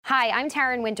Hi, I'm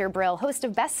Taryn Winter-Brill, host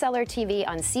of Bestseller TV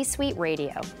on C-Suite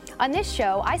Radio. On this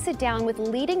show, I sit down with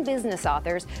leading business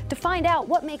authors to find out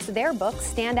what makes their books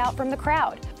stand out from the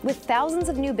crowd. With thousands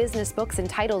of new business books and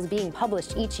titles being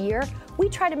published each year, we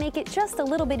try to make it just a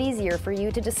little bit easier for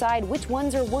you to decide which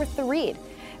ones are worth the read.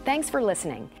 Thanks for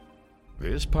listening.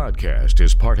 This podcast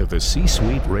is part of the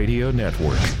C-Suite Radio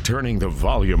Network, turning the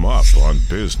volume up on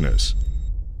business.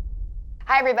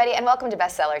 Hi, everybody, and welcome to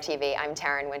Bestseller TV. I'm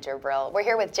Taryn Winter-Brill. We're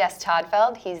here with Jess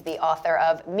Toddfeld. He's the author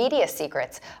of Media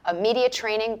Secrets, a media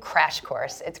training crash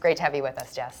course. It's great to have you with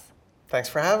us, Jess. Thanks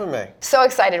for having me. So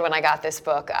excited when I got this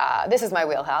book. This is my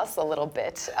wheelhouse a little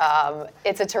bit.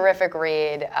 It's a terrific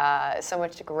read, so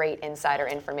much great insider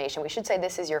information. We should say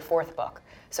this is your fourth book.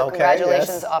 So okay,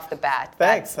 congratulations yes. off the bat.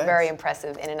 Thanks. Very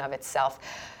impressive in and of itself.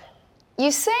 You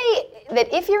say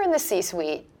that if you're in the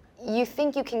C-suite, you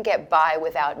think you can get by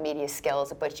without media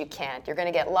skills, but you can't. You're going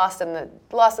to get lost in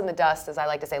the dust, as I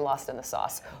like to say, lost in the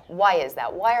sauce. Why is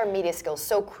that? Why are media skills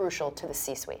so crucial to the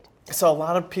C-suite? So a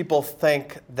lot of people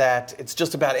think that it's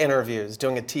just about interviews,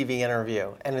 doing a TV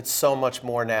interview, and it's so much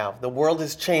more now. The world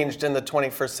has changed in the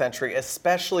 21st century,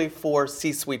 especially for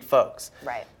C-suite folks.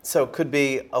 Right. So it could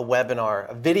be a webinar,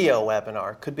 a video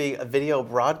webinar, could be a video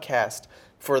broadcast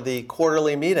for the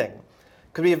quarterly meeting.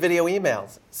 Could be a video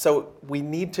emails. So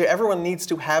everyone needs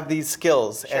to have these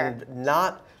skills, Sure. and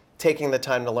not taking the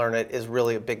time to learn it is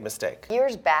really a big mistake.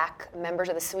 Years back, members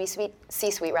of the C-suite,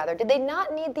 did they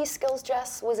not need these skills,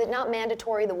 Jess? Was it not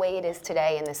mandatory the way it is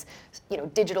today in this,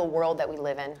 digital world that we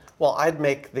live in? Well, I'd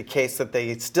make the case that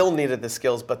they still needed the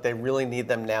skills, but they really need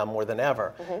them now more than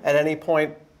ever. Mm-hmm. At any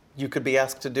point, you could be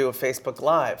asked to do a Facebook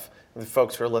Live with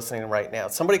folks who are listening right now.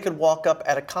 Somebody could walk up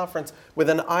at a conference with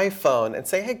an iPhone and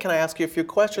say, hey, can I ask you a few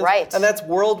questions? Right. And that's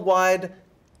worldwide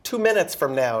 2 minutes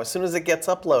from now, as soon as it gets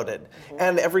uploaded. Mm-hmm.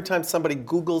 And every time somebody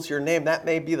Googles your name, that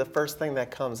may be the first thing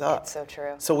that comes up. That's so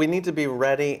true. So we need to be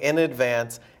ready in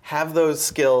advance, have those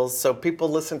skills, so people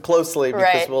listen closely, because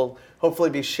Right. we'll hopefully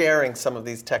be sharing some of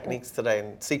these techniques today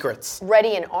and secrets.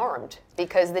 Ready and armed,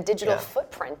 because the digital Yeah.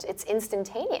 footprint, it's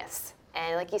instantaneous.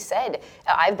 And like you said,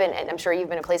 and I'm sure you've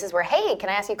been in places where, hey, can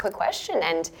I ask you a quick question?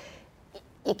 And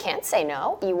you can't say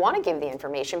no. You want to give the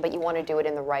information, but you want to do it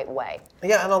in the right way.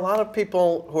 Yeah, and a lot of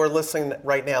people who are listening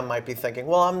right now might be thinking,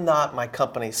 well, I'm not my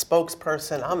company's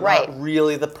spokesperson. I'm Right. not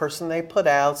really the person they put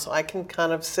out, so I can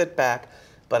kind of sit back.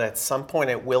 But at some point,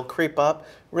 it will creep up.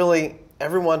 Really,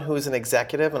 everyone who's an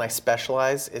executive, and I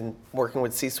specialize in working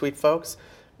with C-suite folks,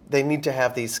 they need to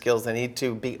have these skills. They need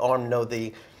to be armed, know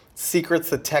the secrets,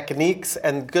 the techniques,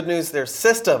 and good news, there's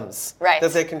systems Right.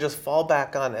 that they can just fall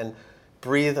back on and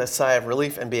breathe a sigh of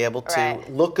relief and be able to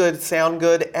Right. look good, sound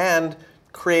good, and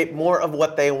create more of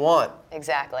what they want.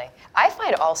 Exactly. I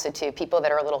find also too people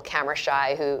that are a little camera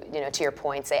shy who, to your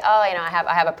point, say, oh, I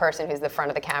have a person who's the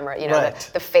front of the camera, Right.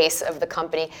 the face of the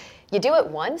company. You do it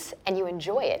once and you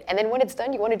enjoy it, and then when it's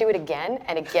done, you want to do it again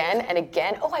and again and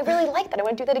again. Oh, I really like that. I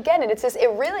want to do that again. And it's just,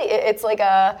 it's like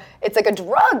a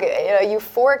drug,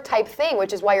 euphoric type thing,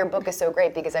 which is why your book is so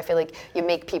great, because I feel like you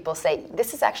make people say,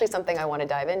 this is actually something I want to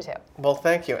dive into. Well,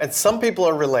 thank you. And some people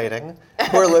are relating,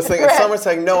 who are listening, Right. and some are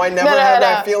saying, no, I never had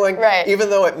that feeling, Right. even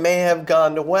though it may have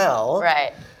gone well.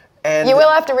 Right. And You will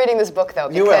after reading this book, though,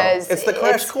 because you will. It's the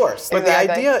crash course. But the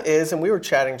Exactly. idea is, and we were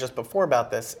chatting just before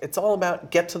about this, it's all about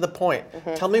get to the point.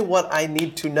 Mm-hmm. Tell me what I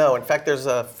need to know. In fact, there's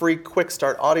a free quick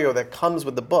start audio that comes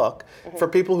with the book for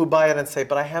people who buy it and say,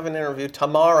 but I have an interview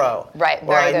tomorrow. Right,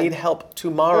 Or very I good. need help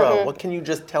tomorrow. What can you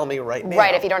just tell me right now?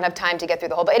 Right, if you don't have time to get through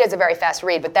the whole book. It is a very fast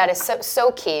read, but that is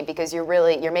so key, because you're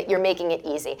making it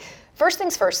easy. First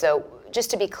things first, though, just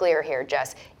to be clear here,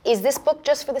 Jess, is this book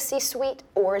just for the C-suite,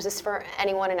 or is this for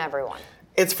anyone and everyone?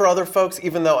 It's for other folks,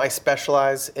 even though I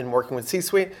specialize in working with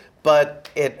C-suite, but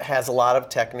it has a lot of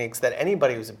techniques that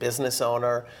anybody who's a business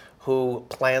owner who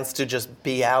plans to just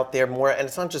be out there more, and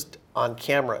it's not just on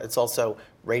camera, it's also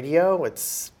radio,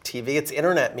 it's TV, it's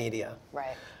internet media.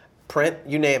 Right. Print,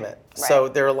 you name it. Right. So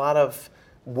there are a lot of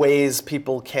ways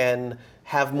people can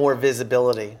have more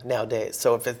visibility nowadays.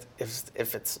 So if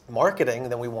it's marketing,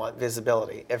 then we want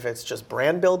visibility. If it's just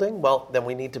brand building, well, then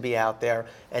we need to be out there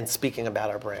and speaking about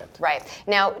our brand. Right.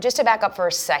 Now, just to back up for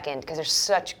a second, because there's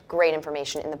such great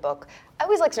information in the book, I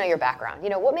always like to know your background.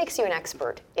 What makes you an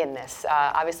expert in this?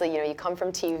 Obviously, you come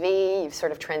from TV, you've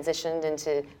sort of transitioned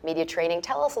into media training.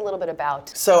 Tell us a little bit about.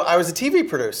 So I was a TV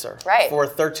producer Right. for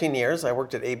 13 years. I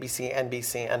worked at ABC,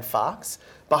 NBC, and Fox,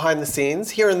 behind the scenes,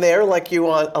 here and there, like you,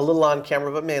 a little on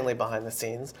camera, but mainly behind the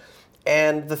scenes.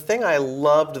 And the thing I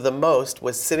loved the most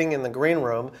was sitting in the green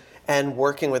room and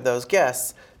working with those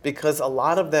guests, because a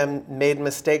lot of them made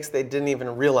mistakes they didn't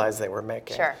even realize they were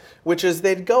making. Sure. Which is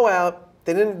they'd go out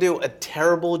They didn't do a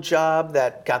terrible job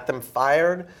that got them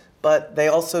fired, but they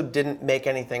also didn't make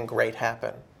anything great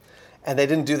happen. And they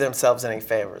didn't do themselves any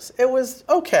favors. It was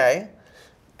okay,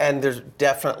 and there's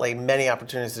definitely many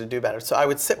opportunities to do better. So I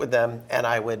would sit with them and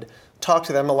I would talk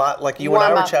to them a lot like you and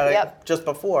I were chatting just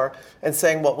before, and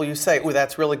saying, what will you say? Ooh,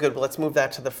 that's really good, but let's move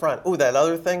that to the front. Ooh, that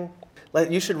other thing,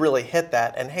 you should really hit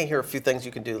that. And hey, here are a few things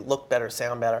you can do, look better,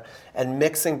 sound better. And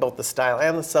mixing both the style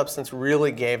and the substance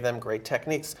really gave them great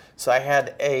techniques. So I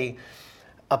had a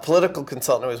political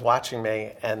consultant who was watching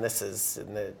me, and this is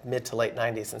in the mid to late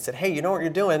 90s, and said, hey, you know what you're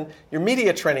doing? You're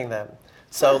media training them.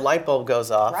 So light bulb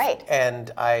goes off,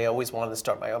 and I always wanted to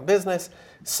start my own business.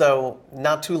 So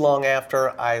not too long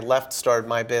after I left, started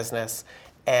my business,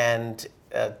 and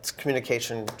it's a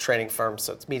communication training firm,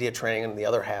 so it's media training, and the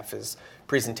other half is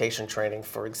presentation training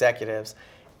for executives.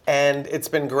 And it's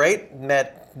been great,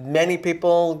 met many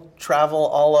people, travel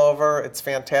all over, it's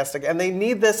fantastic, and they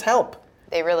need this help.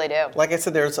 They really do. Like I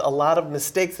said, there's a lot of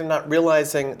mistakes they're not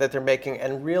realizing that they're making,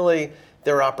 and really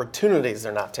there are opportunities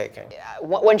they're not taking.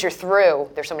 Once you're through,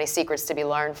 there's so many secrets to be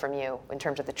learned from you in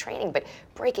terms of the training, but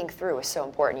breaking through is so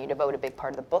important. You devote a big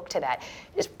part of the book to that.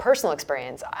 Just personal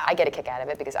experience, I get a kick out of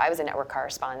it because I was a network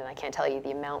correspondent. I can't tell you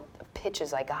the amount of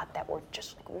pitches I got that were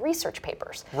just like research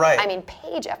papers. Right. I mean,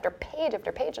 page after page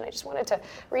after page, and I just wanted to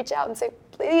reach out and say,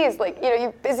 please,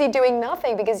 you're busy doing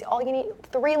nothing, because all you need,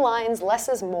 3 lines, less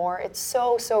is more. It's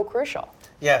so, so crucial.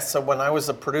 Yeah, so when I was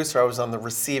a producer, I was on the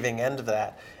receiving end of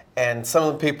that. And some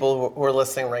of the people who are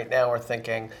listening right now are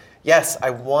thinking, yes, I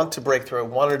want to break through, I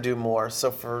want to do more.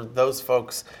 So for those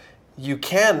folks, you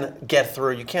can get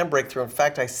through, you can break through. In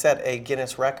fact, I set a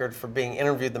Guinness record for being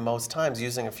interviewed the most times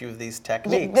using a few of these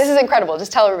techniques. This is incredible.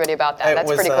 Just tell everybody about that.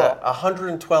 That's pretty cool. It was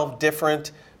 112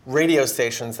 different radio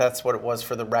stations. That's what it was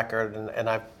for the record. And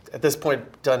I've, at this point,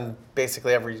 done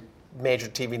basically every major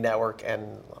TV network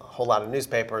and a whole lot of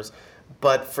newspapers.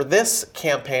 But for this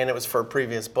campaign, it was for a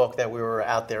previous book that we were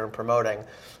out there and promoting.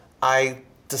 I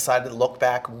decided to look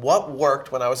back what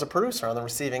worked when I was a producer on the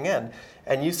receiving end.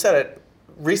 And you said it,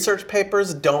 research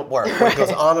papers don't work. It goes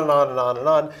on and on and on and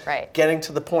on. Right. Getting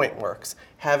to the point works.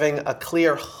 Having a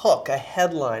clear hook, a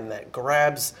headline that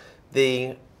grabs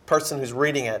the person who's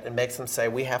reading it and makes them say,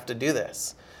 we have to do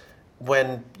this.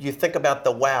 When you think about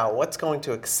the wow, what's going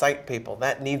to excite people,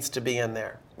 that needs to be in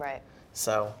there. Right.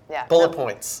 So, bullet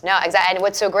points. No, exactly. And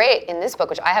what's so great in this book,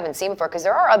 which I haven't seen before, because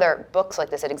there are other books like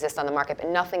this that exist on the market, but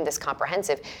nothing this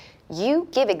comprehensive, you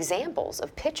give examples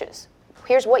of pitches.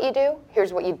 Here's what you do,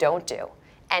 here's what you don't do.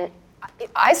 And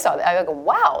I saw that, I go,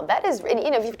 wow, that is,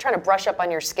 if you're trying to brush up on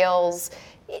your skills,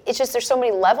 it's just there's so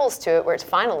many levels to it where it's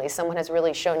finally someone has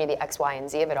really shown you the X, Y, and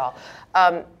Z of it all.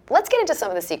 Let's get into some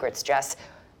of the secrets, Jess.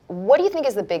 What do you think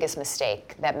is the biggest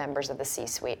mistake that members of the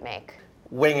C-suite make?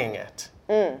 Winging it.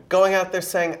 Going out there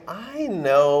saying, I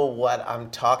know what I'm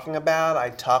talking about. I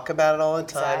talk about it all the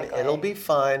time. Exactly. It'll be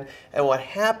fine. And what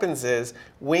happens is,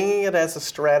 winging it as a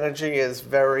strategy is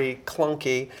very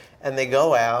clunky, and they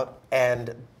go out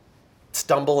and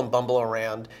stumble and bumble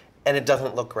around, and it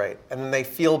doesn't look great. And then they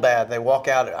feel bad. They walk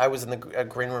out. I was in the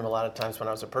green room a lot of times when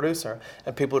I was a producer,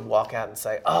 and people would walk out and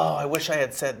say, oh, I wish I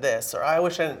had said this, or I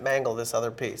wish I didn't mangle this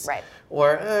other piece. Right.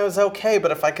 Or it was okay,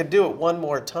 but if I could do it one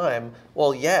more time,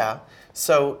 well, yeah.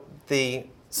 So the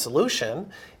solution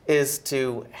is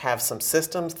to have some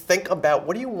systems. Think about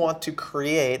what do you want to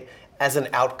create as an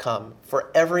outcome for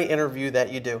every interview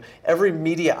that you do, every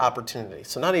media opportunity.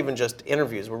 So not even just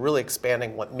interviews, we're really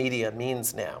expanding what media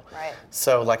means now. Right.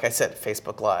 So like I said,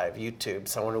 Facebook Live, YouTube,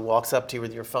 someone who walks up to you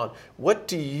with your phone. What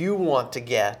do you want to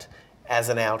get as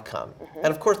an outcome? And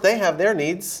of course they have their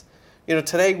needs.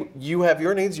 Today you have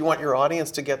your needs. You want your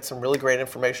audience to get some really great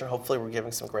information. Hopefully we're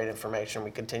giving some great information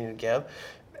we continue to give.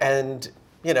 And,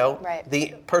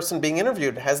 the person being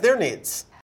interviewed has their needs.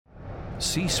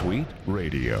 C-Suite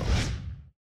Radio.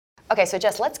 Okay, so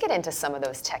Jess, let's get into some of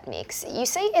those techniques. You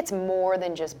say it's more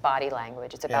than just body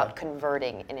language. It's about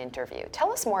converting an interview.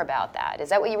 Tell us more about that. Is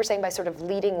that what you were saying by sort of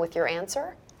leading with your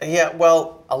answer? Yeah,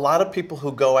 well, a lot of people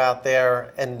who go out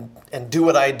there and do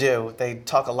what I do, they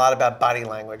talk a lot about body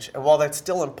language. And while that's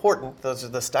still important, those are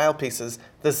the style pieces,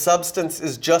 the substance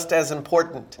is just as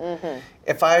important.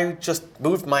 If I just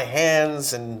moved my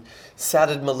hands and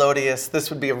sounded melodious, this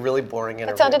would be a really boring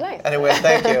interview. That sounded nice. Anyway,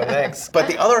 thank you, thanks. But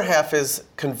the other half is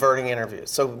converting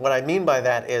interviews. So what I mean by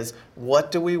that is,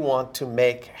 what do we want to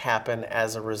make happen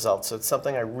as a result? So it's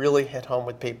something I really hit home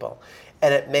with people.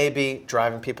 And it may be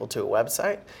driving people to a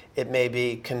website. It may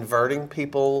be converting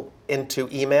people into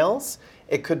emails.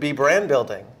 It could be brand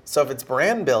building. So if it's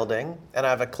brand building, and I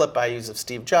have a clip I use of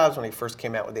Steve Jobs when he first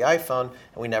came out with the iPhone,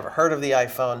 and we never heard of the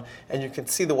iPhone, and you can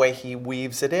see the way he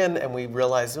weaves it in, and we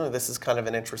realize, oh, this is kind of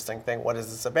an interesting thing. What is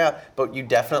this about? But you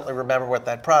definitely remember what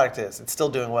that product is. It's still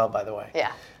doing well, by the way.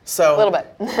 Yeah, so, a little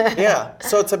bit. Yeah,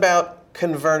 so it's about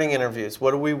converting interviews.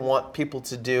 What do we want people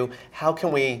to do? How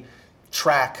can we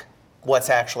track what's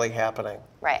actually happening?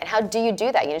 Right, and how do you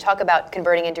do that? You talk about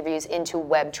converting interviews into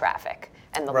web traffic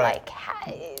and the Right.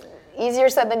 Easier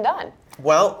said than done.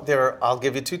 Well, I'll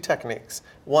give you two techniques.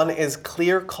 One is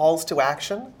clear calls to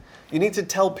action. You need to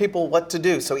tell people what to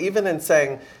do. So even in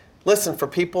saying, listen, for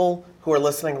people who are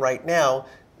listening right now,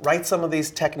 write some of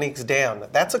these techniques down.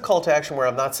 That's a call to action where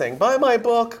I'm not saying, buy my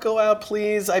book, go out,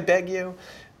 please, I beg you.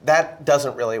 That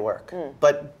doesn't really work.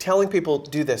 But telling people,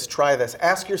 do this, try this,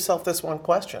 ask yourself this one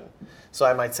question. So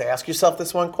I might say, ask yourself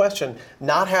this one question.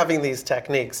 Not having these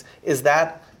techniques, is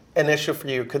that an issue for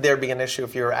you? Could there be an issue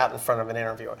if you're out in front of an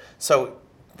interviewer? So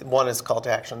one is call to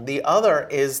action. The other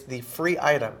is the free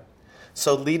item.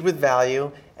 So lead with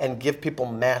value and give people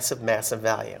massive, massive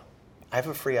value. I have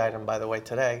a free item, by the way,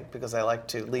 today because I like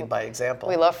to lead by example.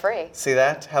 We love free. See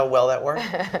that? How well that worked?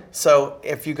 So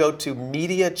if you go to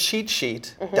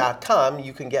MediaCheatSheet.com,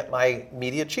 you can get my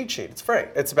media cheat sheet. It's free.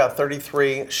 It's about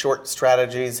 33 short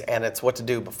strategies, and it's what to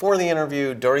do before the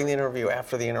interview, during the interview,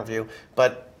 after the interview.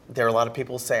 But there are a lot of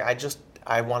people who say,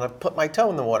 I want to put my toe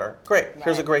in the water. Great.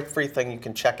 Here's a great free thing you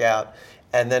can check out.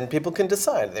 And then people can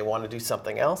decide they want to do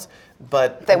something else.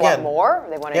 But If they again, want more,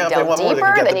 they want to delve more, they deeper,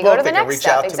 can get then the you go book, to the they can next reach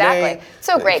step. out to Exactly. me.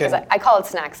 So They great, because can- I call it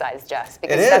snack size, Jess.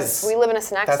 Because is. we live in a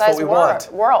snack That's size what we want.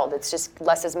 world. It's just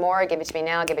less is more. Give it to me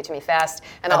now, give it to me fast,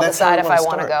 and I'll that's how decide we if I wanna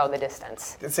want to start. go the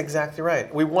distance. That's exactly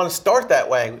right. We want to start that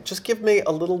way. Just give me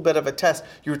a little bit of a test.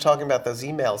 You were talking about those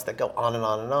emails that go on and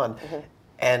on and on.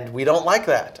 And we don't like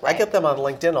that. I get them on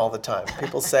LinkedIn all the time.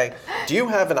 People say, do you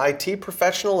have an IT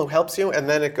professional who helps you? And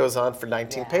then it goes on for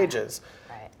 19 pages.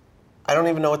 Right. I don't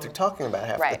even know what they're talking about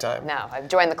half the time. No, I've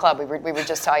joined the club. We were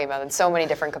just talking about it in so many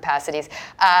different capacities.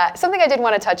 Something I did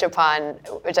want to touch upon,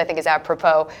 which I think is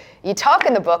apropos, you talk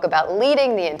in the book about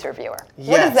leading the interviewer.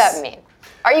 What does Yes. that mean?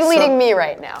 Are you leading me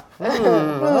right now?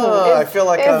 I feel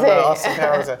like I'm he? Austin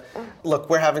Powers.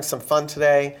 Look, we're having some fun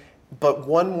today, but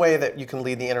one way that you can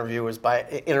lead the interviewer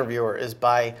is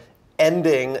by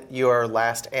ending your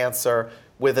last answer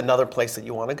with another place that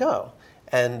you want to go.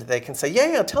 And they can say,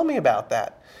 yeah, tell me about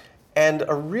that. And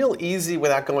a real easy,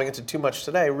 without going into too much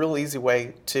today, a real easy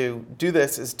way to do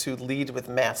this is to lead with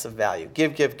massive value.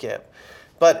 Give, give, give.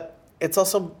 But it's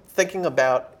also thinking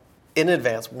about in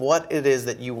advance what it is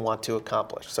that you want to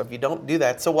accomplish. So if you don't do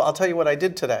that, I'll tell you what I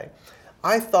did today.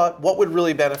 I thought, what would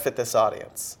really benefit this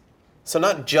audience? So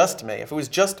not just me. If it was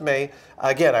just me,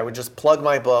 again, I would just plug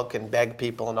my book and beg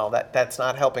people and all that. That's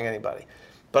not helping anybody.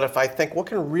 But if I think, what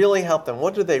can really help them?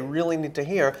 What do they really need to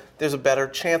hear? There's a better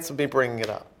chance of me bringing it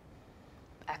up.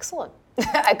 Excellent.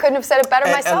 I couldn't have said it better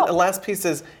myself. And the last piece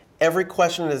is, every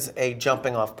question is a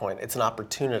jumping off point. It's an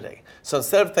opportunity. So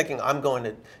instead of thinking, I'm going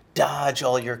to dodge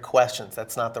all your questions,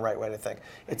 that's not the right way to think.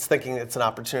 It's thinking it's an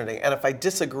opportunity. And if I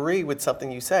disagree with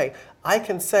something you say, I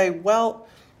can say, well,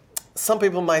 some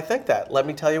people might think that. Let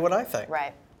me tell you what I think.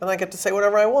 Right. And I get to say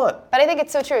whatever I want. But I think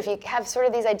it's so true. If you have sort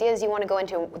of these ideas you want to go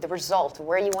into the result,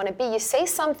 where you want to be, you say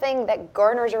something that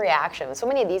garners a reaction. So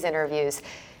many of these interviews,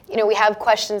 we have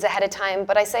questions ahead of time,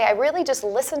 but I say, I really just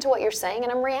listen to what you're saying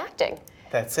and I'm reacting.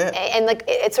 That's it. And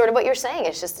it's sort of what you're saying.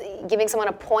 It's just giving someone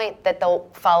a point that they'll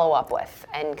follow up with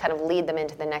and kind of lead them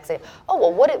into the next. Oh,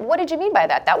 well, what did you mean by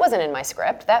that? That wasn't in my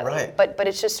script. Right. But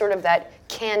it's just sort of that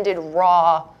candid,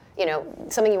 raw,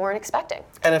 something you weren't expecting.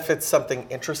 And if it's something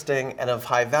interesting and of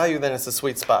high value, then it's a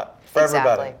sweet spot for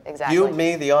everybody. Exactly. You,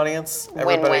 me, the audience,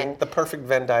 everybody. Win-win. The perfect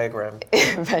Venn diagram.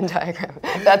 Venn diagram.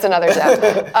 That's another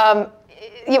tab.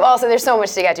 There's so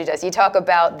much to get to, Jess. You talk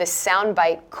about the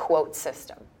soundbite quote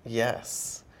system.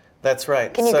 Yes, that's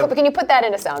right. Can you put that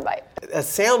in a soundbite? A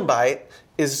soundbite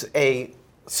is a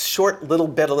short little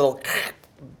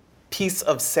piece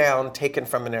of sound taken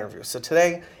from an interview. So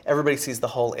today, everybody sees the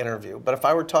whole interview. But if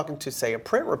I were talking to, say, a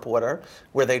print reporter,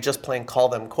 where they just plain call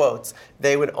them quotes,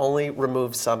 they would only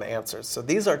remove some answers. So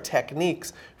these are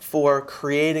techniques for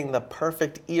creating the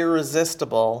perfect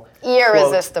irresistible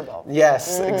quote.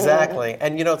 Yes, exactly.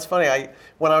 And it's funny,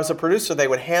 when I was a producer, they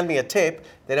would hand me a tape.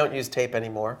 They don't use tape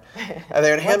anymore. And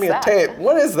they would hand me a tape.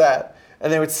 What is that?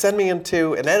 And they would send me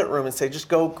into an edit room and say, just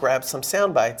go grab some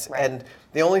sound bites. Right. And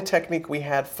the only technique we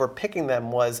had for picking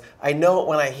them was, I know it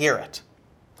when I hear it.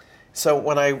 So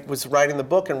when I was writing the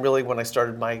book, and really when I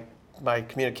started my my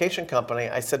communication company,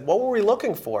 I said, what were we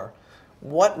looking for?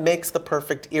 What makes the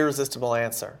perfect irresistible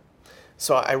answer?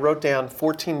 So I wrote down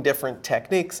 14 different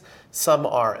techniques. Some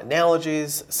are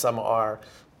analogies, some are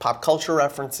pop culture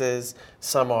references,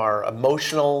 some are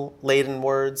emotional laden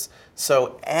words.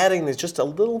 So adding these, just a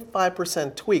little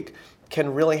 5% tweak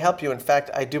can really help you. In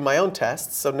fact, I do my own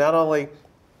tests. So not only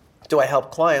do I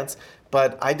help clients,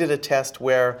 but I did a test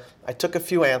where I took a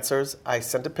few answers, I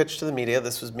sent a pitch to the media.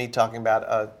 This was me talking about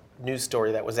a news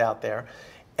story that was out there.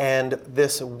 And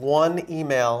this one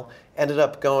email ended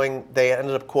up they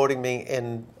ended up quoting me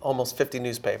in almost 50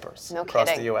 newspapers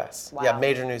across the U.S. Wow. Yeah,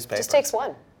 major newspapers. Just takes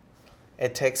one.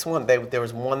 It takes one. There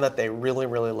was one that they really,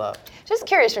 really loved. Just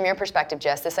curious from your perspective,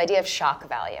 Jess, this idea of shock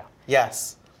value.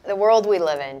 Yes. The world we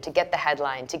live in, to get the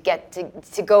headline, to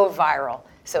go viral,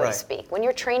 so to speak. When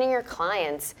you're training your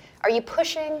clients, are you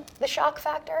pushing the shock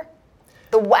factor?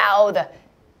 The wow,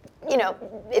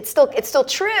 it's still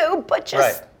true, but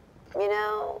just, you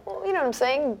know what I'm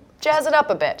saying? Jazz it up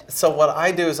a bit. So what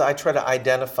I do is I try to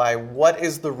identify what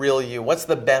is the real you, what's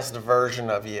the best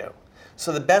version of you.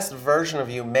 So the best version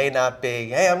of you may not be,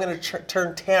 hey, I'm going to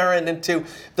turn Taryn into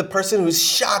the person who's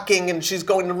shocking and she's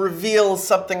going to reveal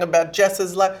something about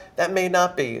Jess's life. That may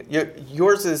not be.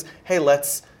 Yours is, hey,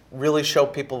 let's really show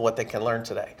people what they can learn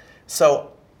today.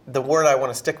 So the word I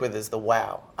want to stick with is the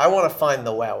wow. I want to find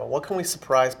the wow. What can we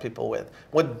surprise people with?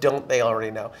 What don't they already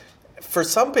know? For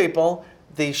some people,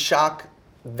 the shock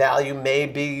value may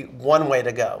be one way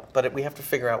to go, but we have to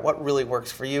figure out what really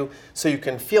works for you so you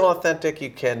can feel authentic,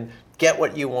 you can get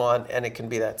what you want, and it can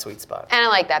be that sweet spot. And I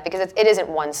like that because it isn't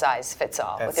one size fits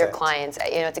all with your clients.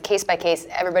 It's a case by case,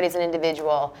 everybody's an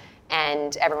individual,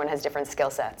 and everyone has different skill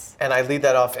sets. And I lead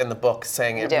that off in the book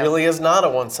saying it really is not a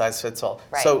one size fits all.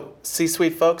 Right. So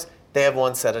C-suite folks, they have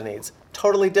one set of needs.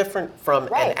 Totally different from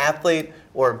an athlete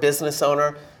or a business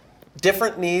owner.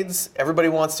 Different needs, everybody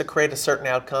wants to create a certain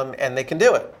outcome, and they can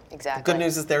do it. Exactly. The good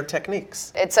news is there are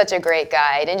techniques. It's such a great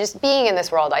guide, and just being in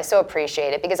this world, I so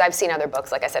appreciate it because I've seen other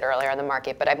books, like I said earlier, on the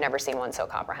market, but I've never seen one so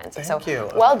comprehensive. Thank you.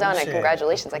 Well done and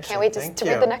congratulations. I can't wait to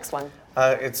read the next one.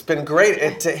 It's been great.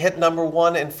 It hit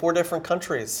 #1 in 4 different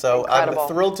countries, so Incredible. I'm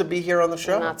thrilled to be here on the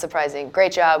show. Not surprising.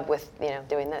 Great job with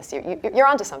doing this. You're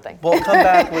onto something. We'll come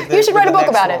back with the You should write a book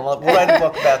about it. We'll write a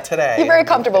book about today. You're very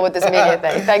comfortable with this media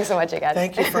thing. Thanks so much again.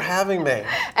 Thank you for having me.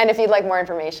 And if you'd like more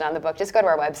information on the book, just go to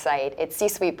our website. It's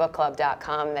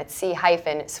csuitebookclub.com. That's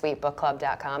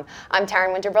c-suitebookclub.com. I'm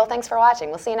Taryn Winterbrill. Thanks for watching.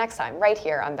 We'll see you next time right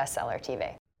here on Bestseller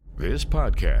TV. This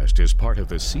podcast is part of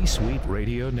the C-Suite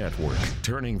Radio Network,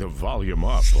 turning the volume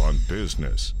up on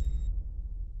business.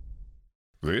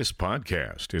 This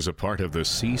podcast is a part of the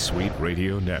C-Suite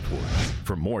Radio Network.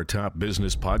 For more top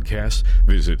business podcasts,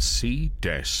 visit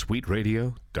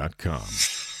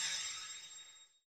c-suiteradio.com.